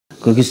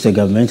Kogi State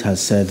Government has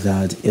said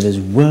that it is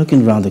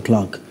working round the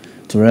clock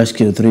to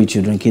rescue 3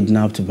 children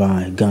kidnapped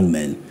by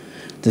gunmen.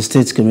 The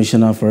State's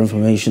Commissioner for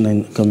Information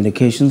and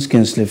Communications,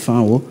 Kingsley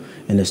Fanwo,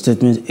 in a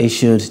statement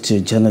issued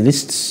to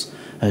journalists,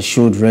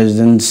 assured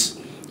residents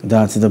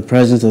that the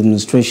present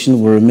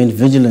administration will remain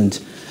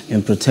vigilant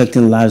in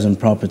protecting lives and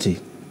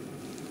property.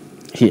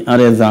 He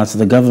added that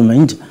the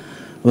government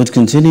would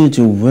continue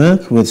to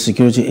work with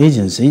security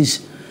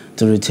agencies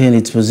to retain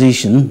its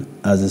position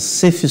as the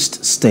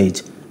safest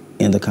state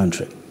in the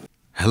country.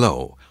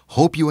 Hello,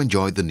 hope you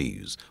enjoyed the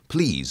news.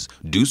 Please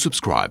do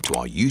subscribe to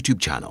our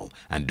YouTube channel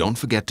and don't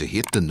forget to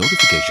hit the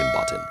notification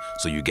button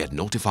so you get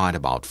notified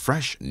about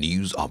fresh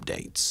news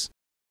updates.